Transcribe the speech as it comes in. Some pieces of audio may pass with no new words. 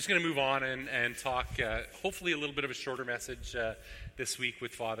Just going to move on and talk, hopefully a little bit of a shorter message this week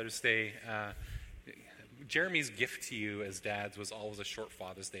with Father's Day. Jeremy's gift to you as dads was always a short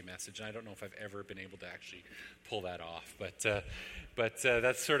Father's Day message, and I don't know if I've ever been able to actually pull that off. But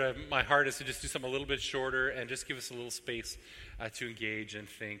that's sort of my heart, is to just do something a little bit shorter and just give us a little space to engage and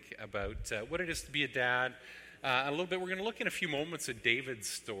think about what it is to be a dad. A little bit, we're going to look in a few moments at David's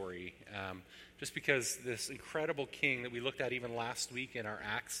story, just because this incredible king that we looked at even last week in our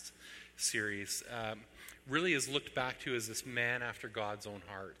Acts series really is looked back to as this man after God's own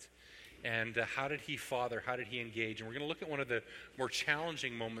heart. And how did he father? How did he engage? And we're going to look at one of the more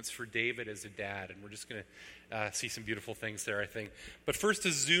challenging moments for David as a dad. And we're just going to see some beautiful things there, I think. But first,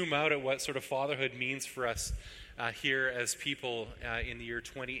 to zoom out at what sort of fatherhood means for us here as people in the year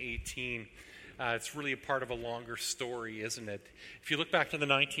 2018. It's really a part of a longer story, isn't it? If you look back to the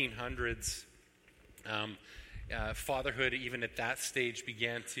 1900s, fatherhood, even at that stage,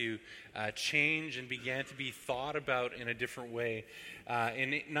 began to change and began to be thought about in a different way.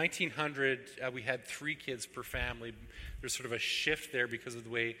 In 1900, we had 3 kids per family. There's sort of a shift there because of the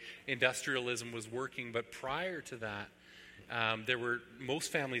way industrialism was working. But prior to that,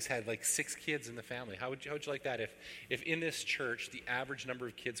 most families had like 6 kids in the family. How would you like that if in this church the average number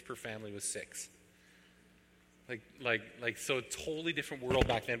of kids per family was 6? So a totally different world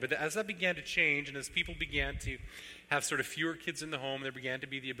back then. But as that began to change, and as people began to have sort of fewer kids in the home, there began to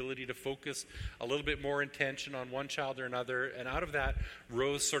be the ability to focus a little bit more attention on one child or another. And out of that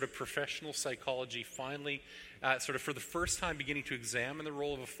rose sort of professional psychology, finally, sort of for the first time beginning to examine the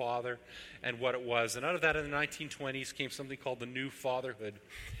role of a father and what it was. And out of that, in the 1920s, came something called the New Fatherhood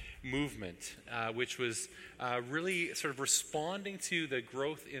movement, which was really sort of responding to the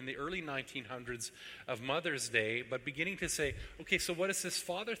growth in the early 1900s of Mother's Day, but beginning to say, okay, so what is this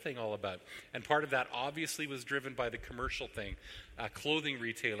father thing all about? And part of that obviously was driven by the commercial thing. Clothing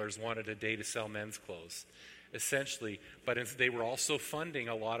retailers wanted a day to sell men's clothes, essentially, but they were also funding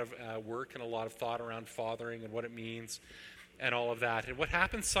a lot of work and a lot of thought around fathering and what it means and all of that. And what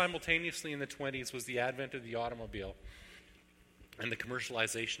happened simultaneously in the 20s was the advent of the automobile and the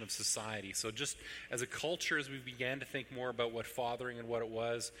commercialization of society. So just as a culture, as we began to think more about what fathering and what it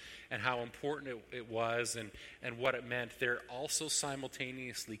was and how important it was and what it meant, there also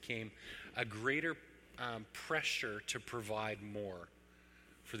simultaneously came a greater pressure to provide more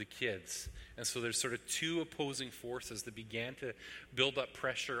for the kids. And so there's sort of 2 opposing forces that began to build up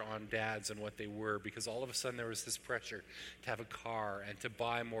pressure on dads and what they were, because all of a sudden there was this pressure to have a car and to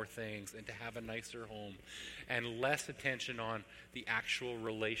buy more things and to have a nicer home, and less attention on the actual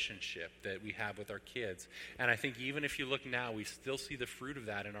relationship that we have with our kids. And I think even if you look now, we still see the fruit of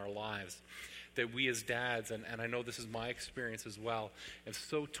that in our lives. That we as dads, and I know this is my experience as well, am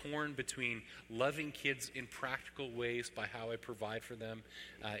so torn between loving kids in practical ways by how I provide for them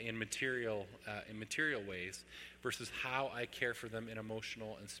in material ways versus how I care for them in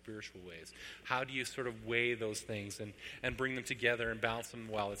emotional and spiritual ways. How do you sort of weigh those things and bring them together and balance them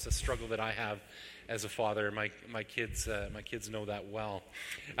well? It's a struggle that I have as a father. My kids know that well.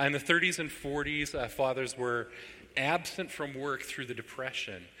 In the 30s and 40s, fathers were absent from work through the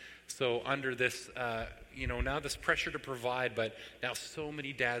Depression. So under this, now this pressure to provide, but now so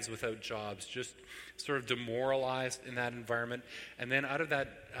many dads without jobs, just sort of demoralized in that environment. And then out of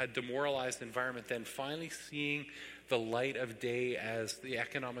that demoralized environment, then finally seeing the light of day as the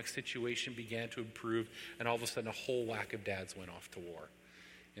economic situation began to improve, and all of a sudden a whole whack of dads went off to war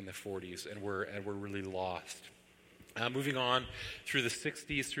in the 40s, and we're really lost. Moving on through the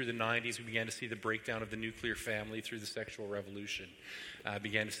 60s, through the 90s, we began to see the breakdown of the nuclear family through the sexual revolution.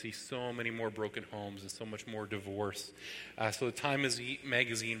 Began to see so many more broken homes and so much more divorce. So the Time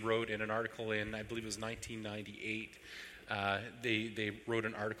magazine wrote in an article in, I believe it was 1998, they wrote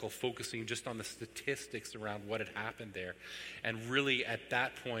an article focusing just on the statistics around what had happened there. And really at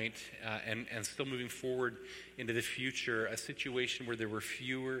that point, and still moving forward into the future, a situation where there were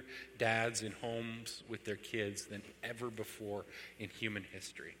fewer dads in homes with their kids than ever before in human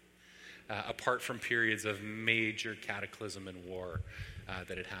history. Apart from periods of major cataclysm and war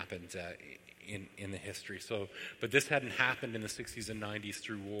that had happened in the history. But this hadn't happened in the 60s and 90s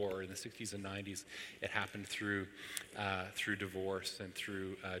through war. In the 60s and 90s, it happened through divorce and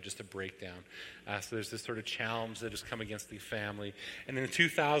through just a breakdown. So there's this sort of challenge that has come against the family. And in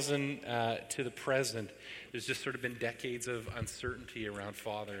 2000 to the present, there's just sort of been decades of uncertainty around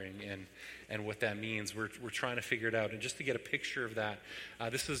fathering and what that means. We're trying to figure it out. And just to get a picture of that,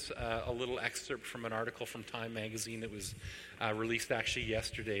 this is a little excerpt from an article from Time magazine that was released actually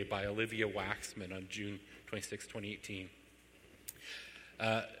yesterday by Olivia Waxman on June 26, 2018.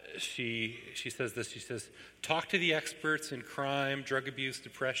 She says this. She says, talk to the experts in crime, drug abuse,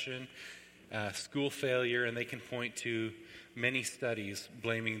 depression, school failure, and they can point to many studies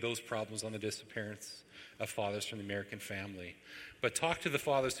blaming those problems on the disappearance of fathers from the American family. But talk to the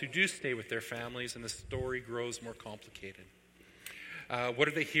fathers who do stay with their families, and the story grows more complicated. What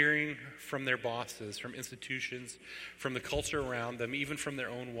are they hearing from their bosses, from institutions, from the culture around them, even from their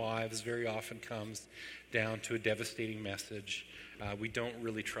own wives? Very often comes down to a devastating message. We don't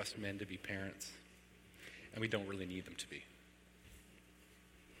really trust men to be parents, and we don't really need them to be.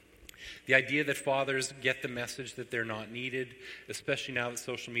 The idea that fathers get the message that they're not needed, especially now that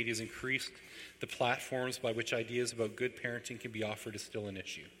social media has increased the platforms by which ideas about good parenting can be offered, is still an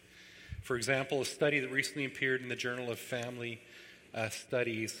issue. For example, a study that recently appeared in the Journal of Family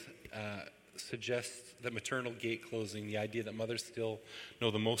Studies suggests that maternal gate closing, the idea that mothers still know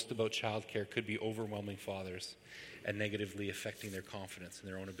the most about childcare, could be overwhelming fathers and negatively affecting their confidence in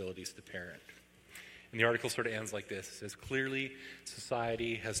their own abilities to parent. And the article sort of ends like this. It says, clearly,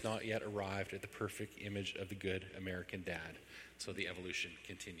 society has not yet arrived at the perfect image of the good American dad. So the evolution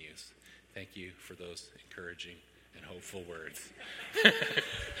continues. Thank you for those encouraging and hopeful words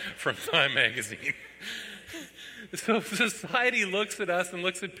from Time Magazine. So society looks at us and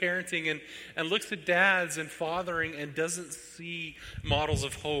looks at parenting and looks at dads and fathering and doesn't see models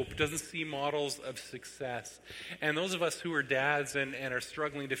of hope, doesn't see models of success. And those of us who are dads and are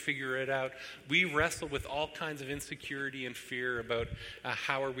struggling to figure it out, we wrestle with all kinds of insecurity and fear about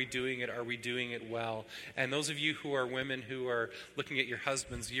how are we doing it? Are we doing it well? And those of you who are women who are looking at your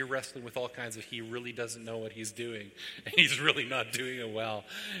husbands, you're wrestling with all kinds of he really doesn't know what he's doing. And he's really not doing it well.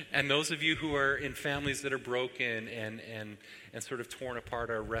 And those of you who are in families that are broken and sort of torn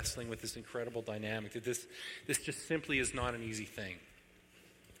apart are wrestling with this incredible dynamic, that this just simply is not an easy thing.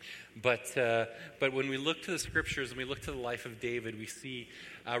 But when we look to the scriptures and we look to the life of David, we see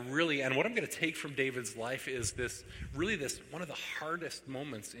really, and what I'm going to take from David's life is this one of the hardest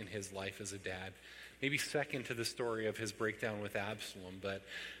moments in his life as a dad. Maybe second to the story of his breakdown with Absalom. But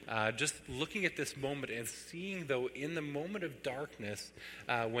just looking at this moment and seeing, though, in the moment of darkness,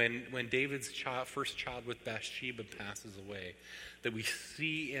 when David's first child with Bathsheba passes away, that we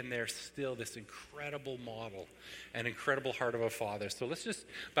see in there still this incredible model, an incredible heart of a father. So let's just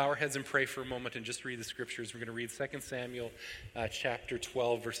bow our heads and pray for a moment and just read the scriptures. We're going to read 2 Samuel chapter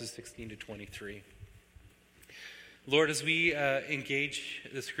 12, verses 16 to 23. Lord, as we engage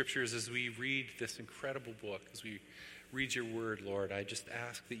the scriptures, as we read this incredible book, as we read your word, Lord, I just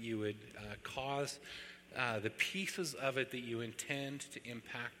ask that you would cause the pieces of it that you intend to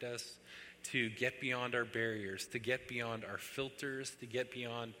impact us to get beyond our barriers, to get beyond our filters, to get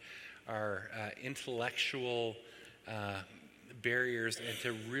beyond our intellectual barriers, and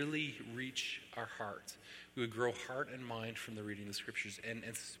to really reach our hearts. We would grow heart and mind from the reading of the scriptures, and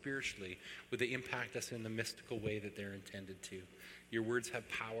spiritually, would they impact us in the mystical way that they're intended to. Your words have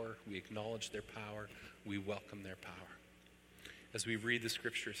power. We acknowledge their power. We welcome their power. As we read the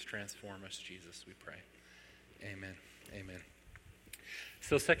scriptures, transform us, Jesus, we pray. Amen. Amen.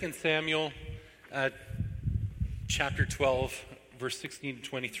 So 2 Samuel chapter 12, verse 16 to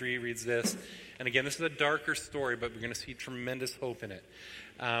 23 reads this. And again, this is a darker story, but we're going to see tremendous hope in it.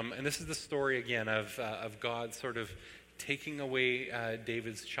 And this is the story, again, of God sort of taking away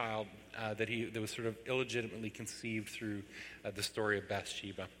David's child that was sort of illegitimately conceived through the story of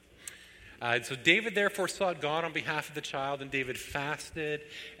Bathsheba. So David therefore sought God on behalf of the child, and David fasted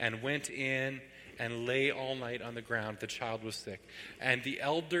and went in and lay all night on the ground. The child was sick. And the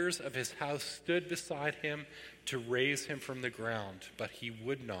elders of his house stood beside him to raise him from the ground, but he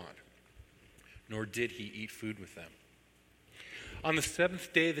would not, nor did he eat food with them. On the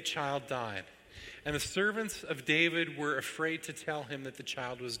seventh day, the child died. And the servants of David were afraid to tell him that the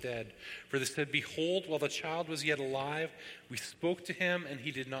child was dead. For they said, behold, while the child was yet alive, we spoke to him, and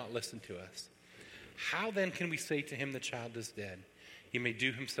he did not listen to us. How then can we say to him, the child is dead? He may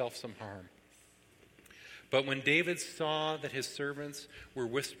do himself some harm. But when David saw that his servants were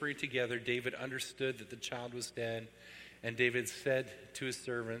whispering together, David understood that the child was dead. And David said to his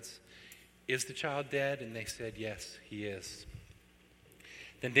servants, is the child dead? And they said, yes, he is.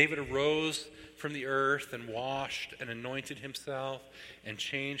 Then David arose from the earth and washed and anointed himself and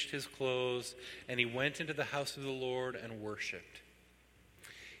changed his clothes, and he went into the house of the Lord and worshipped.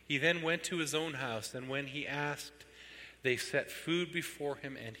 He then went to his own house, and when he asked, they set food before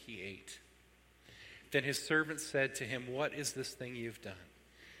him, and he ate. Then his servants said to him, what is this thing you've done?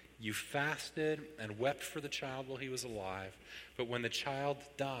 You fasted and wept for the child while he was alive, but when the child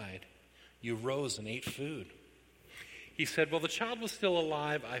died, you rose and ate food. He said, while the child was still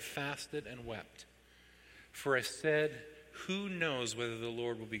alive, I fasted and wept. For I said, who knows whether the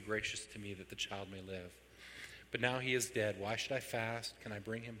Lord will be gracious to me that the child may live? But now he is dead. Why should I fast? Can I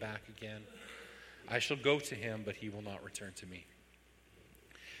bring him back again? I shall go to him, but he will not return to me."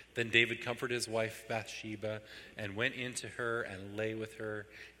 Then David comforted his wife Bathsheba and went in to her and lay with her,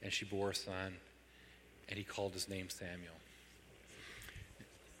 and she bore a son, and he called his name Samuel.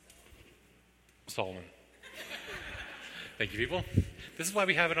 Solomon. Thank you, people. This is why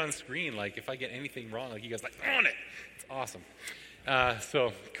we have it on screen. Like, if I get anything wrong, like, you guys like, on it. It's awesome.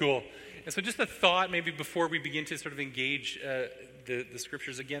 So, cool. And so just a thought maybe before we begin to sort of engage the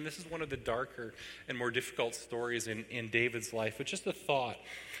scriptures. Again, this is one of the darker and more difficult stories in David's life. But just a thought.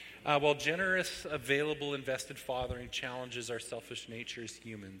 While generous, available, invested fathering challenges our selfish nature as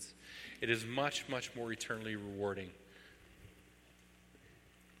humans, it is much, much more eternally rewarding.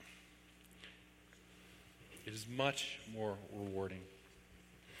 It is much more rewarding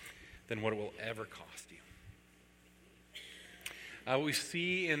than what it will ever cost you. We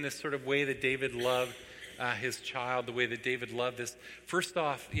see in this sort of way that David loved his child, the way that David loved this. First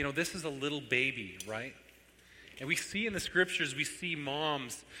off, this is a little baby, right? And we see in the scriptures, we see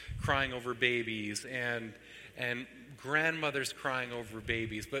moms crying over babies and grandmothers crying over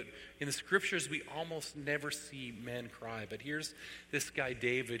babies. But in the scriptures, we almost never see men cry. But here's this guy,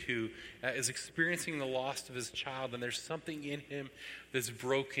 David, who is experiencing the loss of his child, and there's something in him that's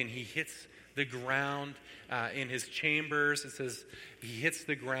broken. He hits the ground in his chambers. It says he hits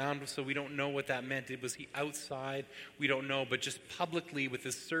the ground, so we don't know what that meant. Was he outside? We don't know. But just publicly, with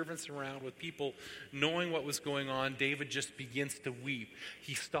his servants around, with people knowing what was going on, David just begins to weep.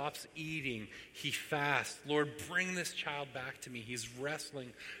 He stops eating. He fasts. Lord, bring this child back to me. He's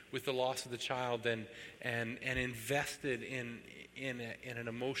wrestling with the loss of the child and invested in an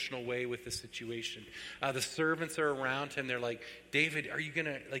emotional way with the situation. The servants are around him. They're like, "David, are you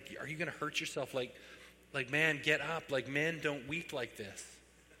gonna hurt yourself? Like, man, get up. Like, men don't weep like this.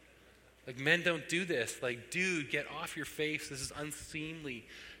 Like, men don't do this. Like, dude, get off your face. This is unseemly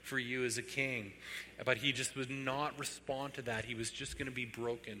for you as a king." But he just would not respond to that. He was just going to be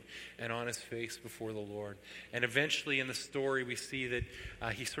broken and on his face before the Lord. And eventually in the story, we see that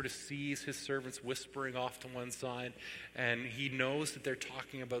he sort of sees his servants whispering off to one side, and he knows that they're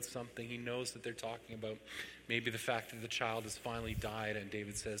talking about something. He knows that they're talking about maybe the fact that the child has finally died. And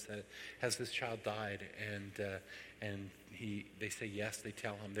David says, "Has this child died?" And they say yes. They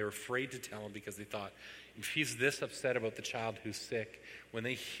tell him. They're afraid to tell him because they thought, if he's this upset about the child who's sick, when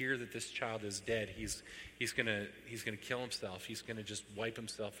they hear that this child is dead, he's gonna kill himself. He's gonna just wipe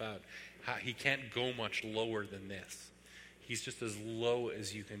himself out. He can't go much lower than this. He's just as low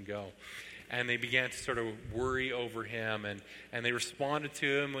as you can go. And they began to sort of worry over him, and they responded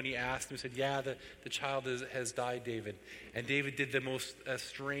to him when he asked them. He said, "Yeah, the child has died, David." And David did the most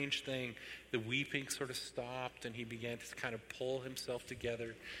strange thing. The weeping sort of stopped, and he began to kind of pull himself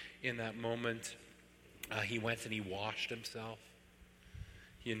together in that moment. He went and he washed himself.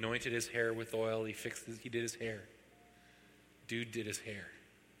 He anointed his hair with oil. He did his hair. Dude did his hair.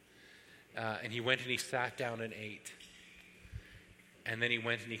 And he went and he sat down and ate. And then he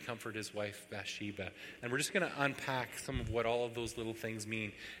went and he comforted his wife Bathsheba. And we're just going to unpack some of what all of those little things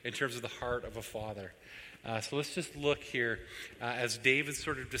mean in terms of the heart of a father. So let's just look here as David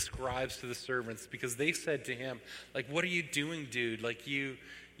sort of describes to the servants, because they said to him, like, "What are you doing, dude? Like,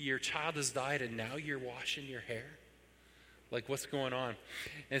 your child has died and now you're washing your hair? Like, what's going on?"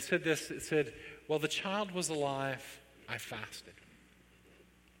 And it said this, it said, "While the child was alive, I fasted."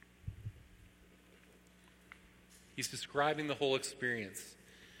 He's describing the whole experience.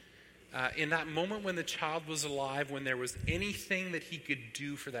 In that moment when the child was alive, when there was anything that he could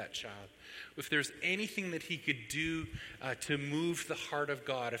do for that child, if there's anything that he could do to move the heart of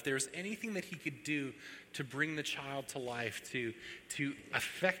God, if there's anything that he could do to bring the child to life, to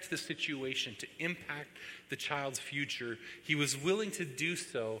affect the situation, to impact the child's future, he was willing to do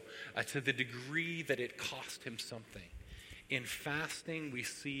so to the degree that it cost him something. In fasting, we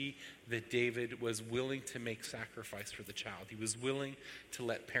see that David was willing to make sacrifice for the child. He was willing to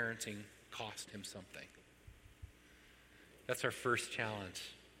let parenting cost him something. That's our first challenge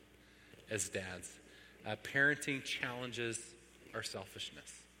as dads. Parenting challenges our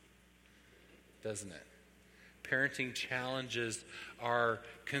selfishness, doesn't it? Parenting challenges our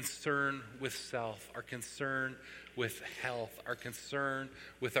concern with self, our concern with health, our concern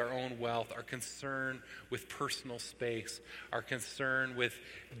with our own wealth, our concern with personal space, our concern with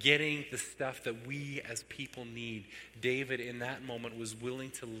getting the stuff that we as people need. David, in that moment, was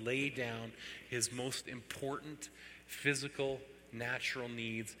willing to lay down his most important physical, natural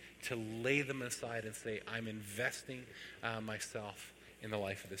needs, to lay them aside and say, "I'm investing myself in the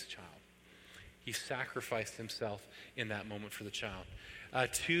life of this child." He sacrificed himself in that moment for the child.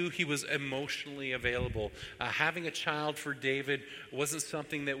 2, he was emotionally available. Having a child for David wasn't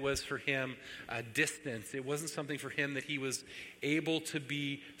something that was for him distance. It wasn't something for him that he was able to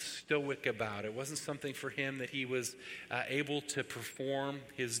be stoic about. It wasn't something for him that he was able to perform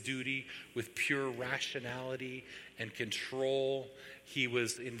his duty with pure rationality and control. He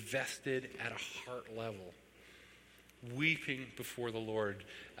was invested at a heart level, weeping before the Lord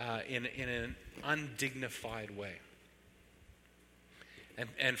in an undignified way.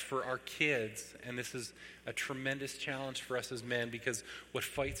 And for our kids, and this is a tremendous challenge for us as men, because what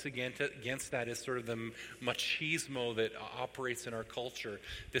fights against that is sort of the machismo that operates in our culture.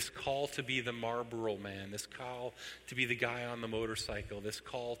 This call to be the Marlboro man, this call to be the guy on the motorcycle, this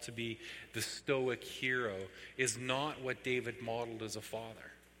call to be the stoic hero is not what David modeled as a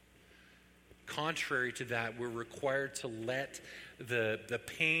father. Contrary to that, we're required to let the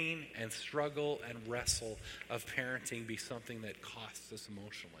pain and struggle and wrestle of parenting be something that costs us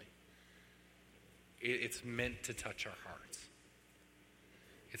emotionally. It's meant to touch our hearts.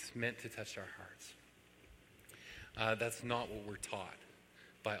 It's meant to touch our hearts. That's not what we're taught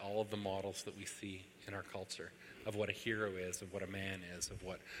by all of the models that we see in our culture of what a hero is, of what a man is, of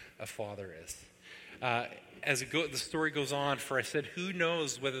what a father is. The story goes on, for I said, who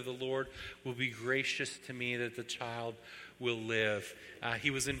knows whether the Lord will be gracious to me that the child will live. He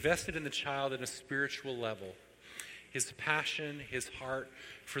was invested in the child at a spiritual level. His passion, his heart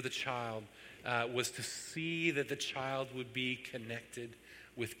for the child was to see that the child would be connected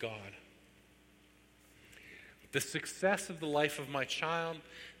with God. The success of the life of my child,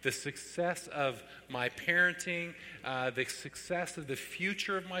 the success of my parenting, the success of the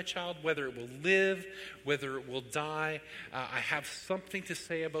future of my child, whether it will live, whether it will die, I have something to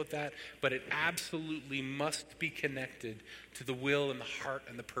say about that, but it absolutely must be connected to the will and the heart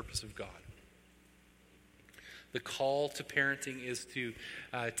and the purpose of God. The call to parenting is to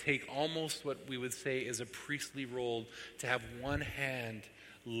take almost what we would say is a priestly role, to have one hand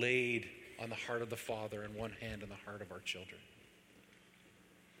laid on the heart of the Father and one hand on the heart of our children.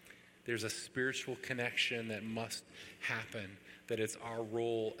 There's a spiritual connection that must happen, that it's our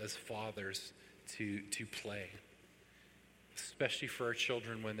role as fathers to play, especially for our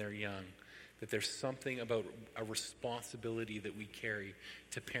children when they're young, that there's something about a responsibility that we carry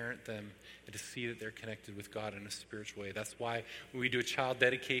to parent them and to see that they're connected with God in a spiritual way. That's why when we do a child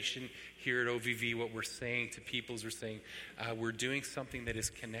dedication here at OVV, what we're saying to people is we're saying we're doing something that is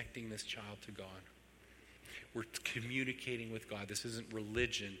connecting this child to God. We're communicating with God. This isn't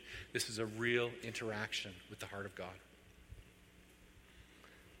religion. This is a real interaction with the heart of God.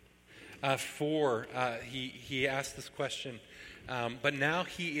 4, he asked this question, but now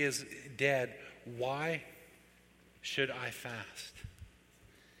he is dead. Why should I fast?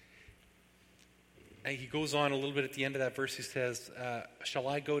 And he goes on a little bit at the end of that verse. He says, shall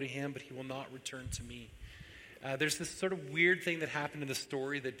I go to him, but he will not return to me? There's this sort of weird thing that happened in the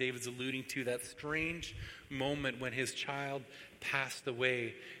story that David's alluding to, that strange moment when his child passed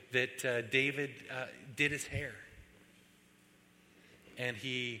away, that David did his hair. And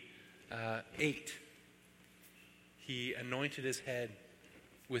he ate. He anointed his head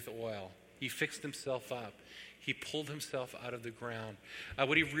with oil. He fixed himself up. He pulled himself out of the ground.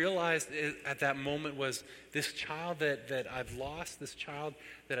 What he realized at that moment was, this child that I've lost, this child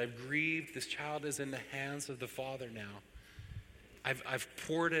that I've grieved, this child is in the hands of the Father now. I've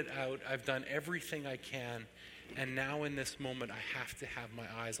poured it out. I've done everything I can. And now in this moment, I have to have my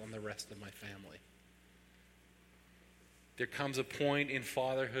eyes on the rest of my family. There comes a point in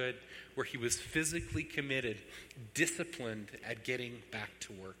fatherhood where he was physically committed, disciplined at getting back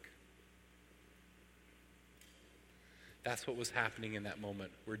to work. That's what was happening in that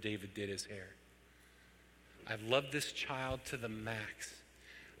moment where David did his hair. I've loved this child to the max.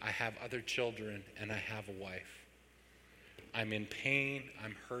 I have other children and I have a wife. I'm in pain,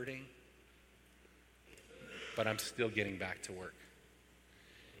 I'm hurting, but I'm still getting back to work.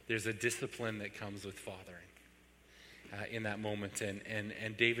 There's a discipline that comes with fathering in that moment,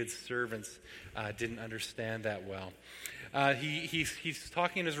 and David's servants didn't understand that well. He's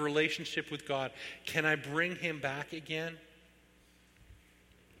talking his relationship with God. Can I bring him back again?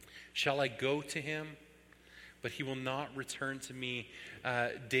 Shall I go to him? But he will not return to me.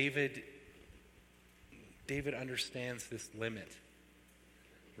 David understands this limit,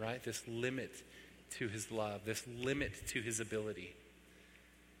 right? This limit to his love, this limit to his ability,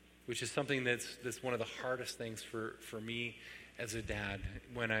 which is something that's one of the hardest things for me as a dad.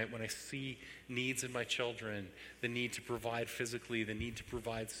 When I see needs in my children, the need to provide physically, the need to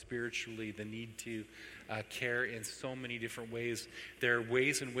provide spiritually, the need to care in so many different ways. There are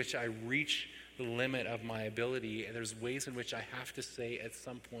ways in which I reach the limit of my ability. And there's ways in which I have to say at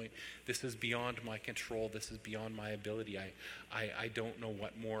some point, this is beyond my control. This is beyond my ability. I don't know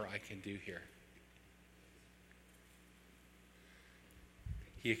what more I can do here.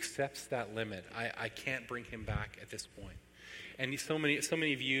 He accepts that limit. I can't bring him back at this point. And so many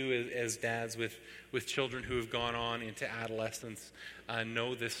of you as dads with children who have gone on into adolescence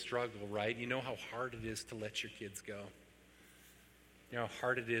know this struggle, right? You know how hard it is to let your kids go. You know how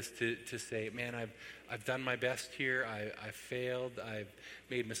hard it is to say, man, I've done my best here. I've failed. I've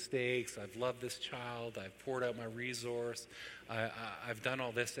made mistakes. I've loved this child. I've poured out my resource. I've done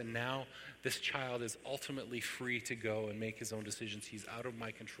all this, and now this child is ultimately free to go and make his own decisions. He's out of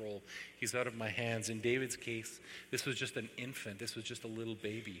my control. He's out of my hands. In David's case, this was just an infant. This was just a little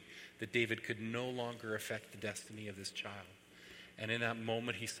baby that David could no longer affect the destiny of this child. And in that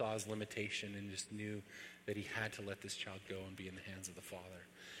moment, he saw his limitation and just knew that he had to let this child go and be in the hands of the Father.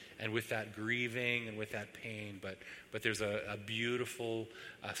 And with that grieving and with that pain, but there's a beautiful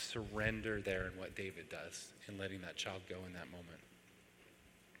surrender there in what David does in letting that child go in that moment.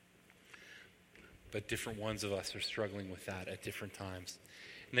 But different ones of us are struggling with that at different times.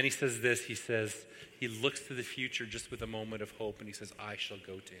 And then he says this, he looks to the future just with a moment of hope, and he says, I shall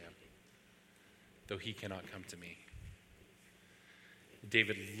go to him, though he cannot come to me.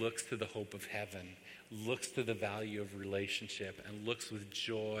 David looks to the hope of heaven, looks to the value of relationship, and looks with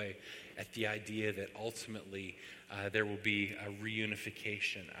joy at the idea that ultimately there will be a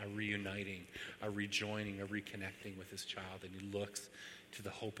reunification, a reuniting, a rejoining, a reconnecting with his child, and he looks to the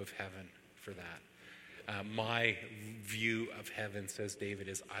hope of heaven for that. My view of heaven, says David,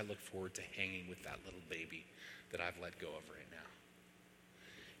 is I look forward to hanging with that little baby that I've let go of right now.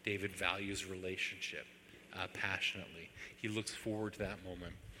 David values relationship passionately. He looks forward to that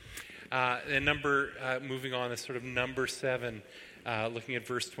moment. And moving on, is sort of number 7, looking at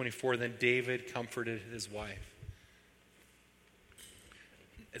verse 24, then David comforted his wife.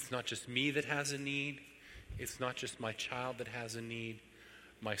 It's not just me that has a need. It's not just my child that has a need.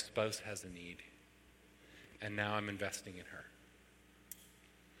 My spouse has a need. And now I'm investing in her.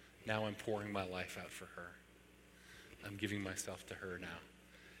 Now I'm pouring my life out for her. I'm giving myself to her now.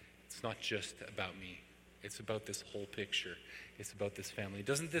 It's not just about me. It's about this whole picture. It's about this family.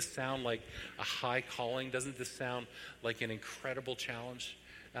 Doesn't this sound like a high calling? Doesn't this sound like an incredible challenge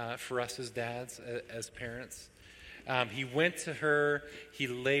for us as dads, as parents? He went to her, he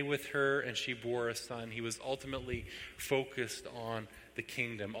lay with her, and she bore a son. He was ultimately focused on the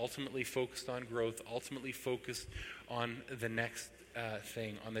kingdom, ultimately focused on growth, ultimately focused on the next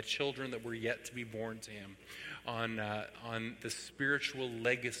thing, on the children that were yet to be born to him, on the spiritual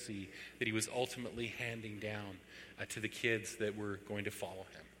legacy that he was ultimately handing down to the kids that were going to follow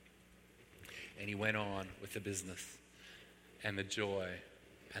him. And he went on with the business and the joy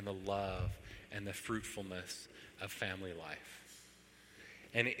and the love and the fruitfulness of family life.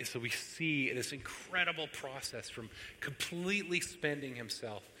 And so we see this incredible process from completely spending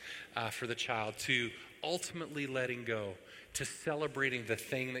himself for the child to ultimately letting go, to celebrating the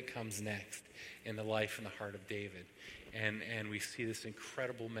thing that comes next in the life and the heart of David. And we see this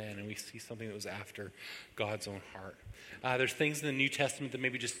incredible man, and we see something that was after God's own heart. There's things in the New Testament that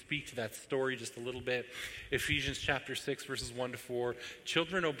maybe just speak to that story just a little bit. Ephesians chapter 6, verses 1-4.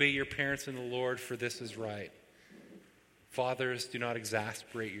 Children, obey your parents in the Lord, for this is right. Fathers, do not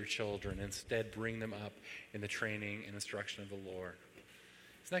exasperate your children. Instead, bring them up in the training and instruction of the Lord.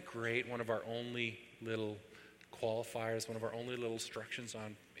 Isn't that great? One of our only little qualifiers, one of our only little instructions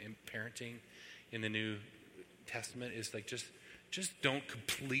on parenting in the New Testament is like just don't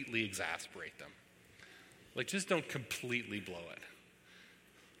completely exasperate them. Like just don't completely blow it.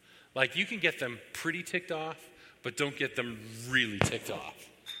 Like you can get them pretty ticked off, but don't get them really ticked off.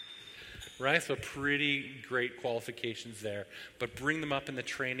 Right? So pretty great qualifications there. But bring them up in the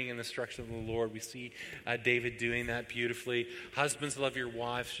training and instruction of the Lord. We see David doing that beautifully. Husbands, love your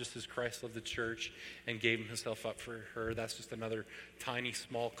wives just as Christ loved the church and gave himself up for her. That's just another tiny,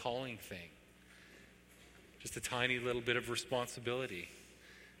 small calling thing. Just a tiny little bit of responsibility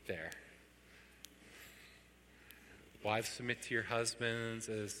there. Wives, submit to your husbands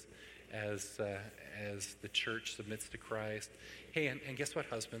as the church submits to Christ. Hey, and guess what,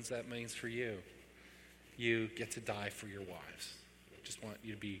 husbands? That means for you. You get to die for your wives. Just want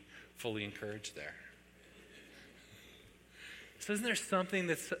you to be fully encouraged there. So isn't there something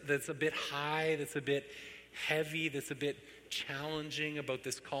that's a bit high, that's a bit heavy, that's a bit challenging about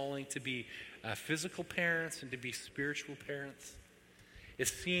this calling to be physical parents and to be spiritual parents? It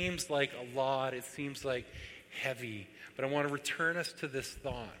seems like a lot. It seems like heavy. But I want to return us to this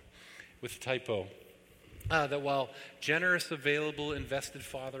thought with a typo. That while generous, available, invested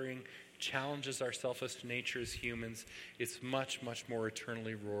fathering challenges our selfish nature as humans, it's much, much more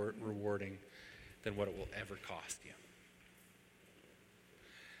eternally rewarding than what it will ever cost you.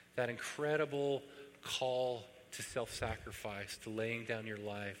 That incredible call to self-sacrifice, to laying down your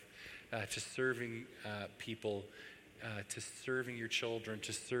life, to serving people, to serving your children,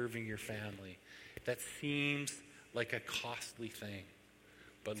 to serving your family. That seems like a costly thing,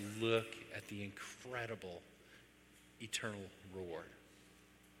 but look at the incredible eternal reward.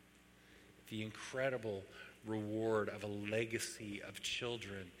 The incredible reward of a legacy of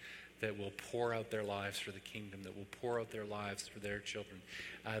children that will pour out their lives for the kingdom, that will pour out their lives for their children.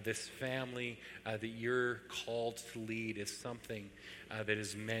 This family that you're called to lead is something that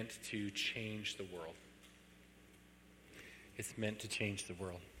is meant to change the world. It's meant to change the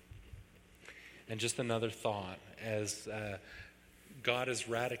world. And just another thought, as God is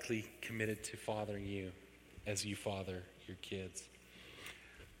radically committed to fathering you as you father your kids.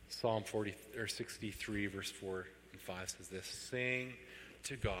 Psalm 63, verse 4 and 5 says this: sing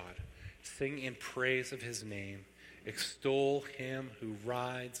to God, sing in praise of his name, extol him who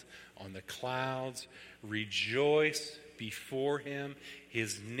rides on the clouds, rejoice before him.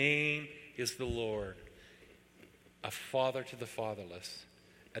 His name is the Lord, a father to the fatherless,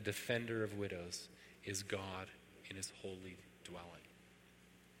 a defender of widows, is God in his holy dwelling.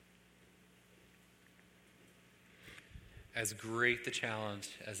 As great the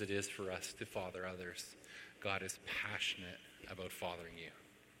challenge as it is for us to father others, God is passionate about fathering you.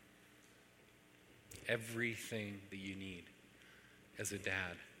 Everything that you need as a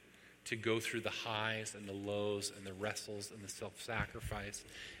dad to go through the highs and the lows and the wrestles and the self-sacrifice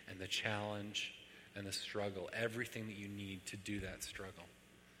and the challenge and the struggle, everything that you need to do that struggle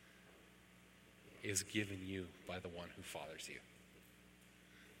is given you by the one who fathers you.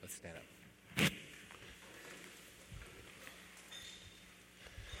 Let's stand up.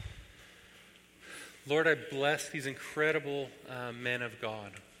 Lord, I bless these incredible men of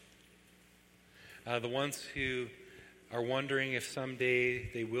God. The ones who are wondering if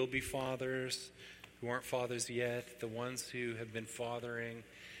someday they will be fathers, who aren't fathers yet. The ones who have been fathering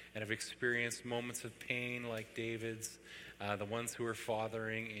and have experienced moments of pain like David's. The ones who are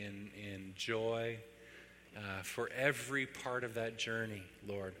fathering in joy. For every part of that journey,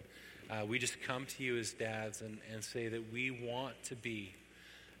 Lord, we just come to you as dads and say that we want to be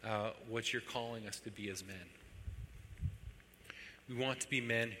what you're calling us to be as men. We want to be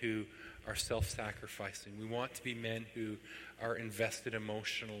men who are self-sacrificing. We want to be men who are invested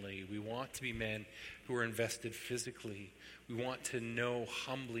emotionally. We want to be men who are invested physically. We want to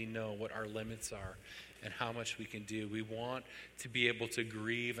humbly know what our limits are and how much we can do. We want to be able to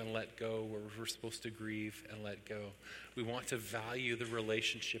grieve and let go where we're supposed to grieve and let go. We want to value the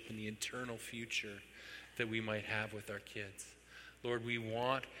relationship and the eternal future that we might have with our kids. Lord, we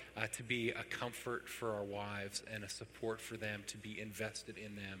want to be a comfort for our wives and a support for them, to be invested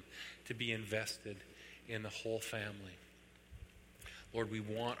in them, to be invested in the whole family. Lord, we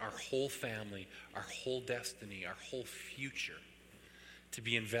want our whole family, our whole destiny, our whole future to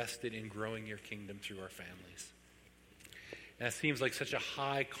be invested in growing your kingdom through our families. And it seems like such a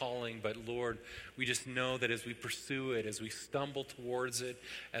high calling, but Lord, we just know that as we pursue it, as we stumble towards it,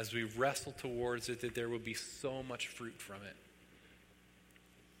 as we wrestle towards it, that there will be so much fruit from it.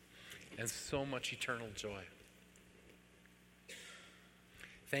 And so much eternal joy.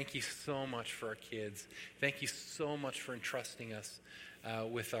 Thank you so much for our kids. Thank you so much for entrusting us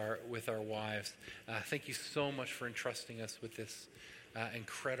with our wives. Thank you so much for entrusting us with this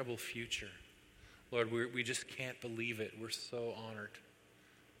incredible future. Lord, we just can't believe it. We're so honored.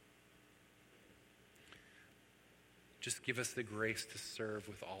 Just give us the grace to serve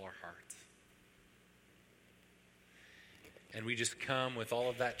with all our hearts. And we just come with all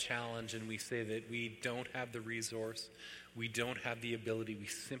of that challenge, and we say that we don't have the resource, we don't have the ability, we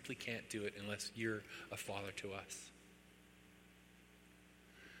simply can't do it unless you're a father to us.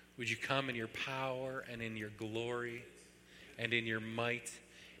 Would you come in your power and in your glory and in your might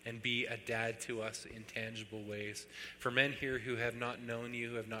and be a dad to us in tangible ways? For men here who have not known you,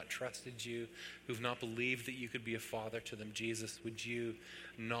 who have not trusted you, who have not believed that you could be a father to them, Jesus, would you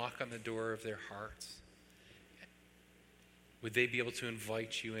knock on the door of their hearts? Would they be able to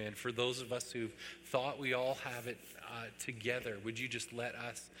invite you in? For those of us who've thought we all have it together, would you just let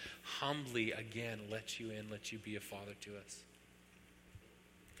us humbly again let you in, let you be a father to us?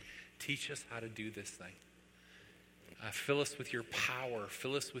 Teach us how to do this thing. Fill us with your power.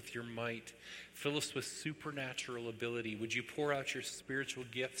 Fill us with your might. Fill us with supernatural ability. Would you pour out your spiritual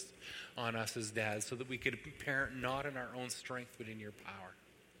gifts on us as dads so that we could parent not in our own strength but in your power?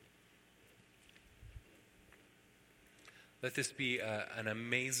 Let this be an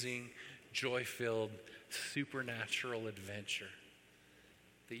amazing, joy-filled, supernatural adventure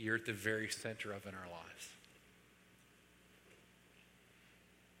that you're at the very center of in our lives.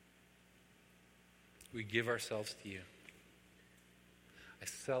 We give ourselves to you. I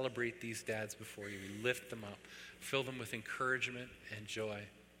celebrate these dads before you. We lift them up, fill them with encouragement and joy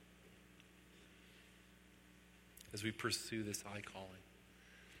as we pursue this high calling.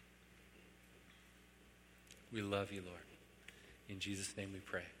 We love you, Lord. In Jesus' name we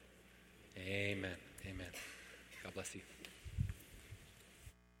pray. Amen. Amen. God bless you.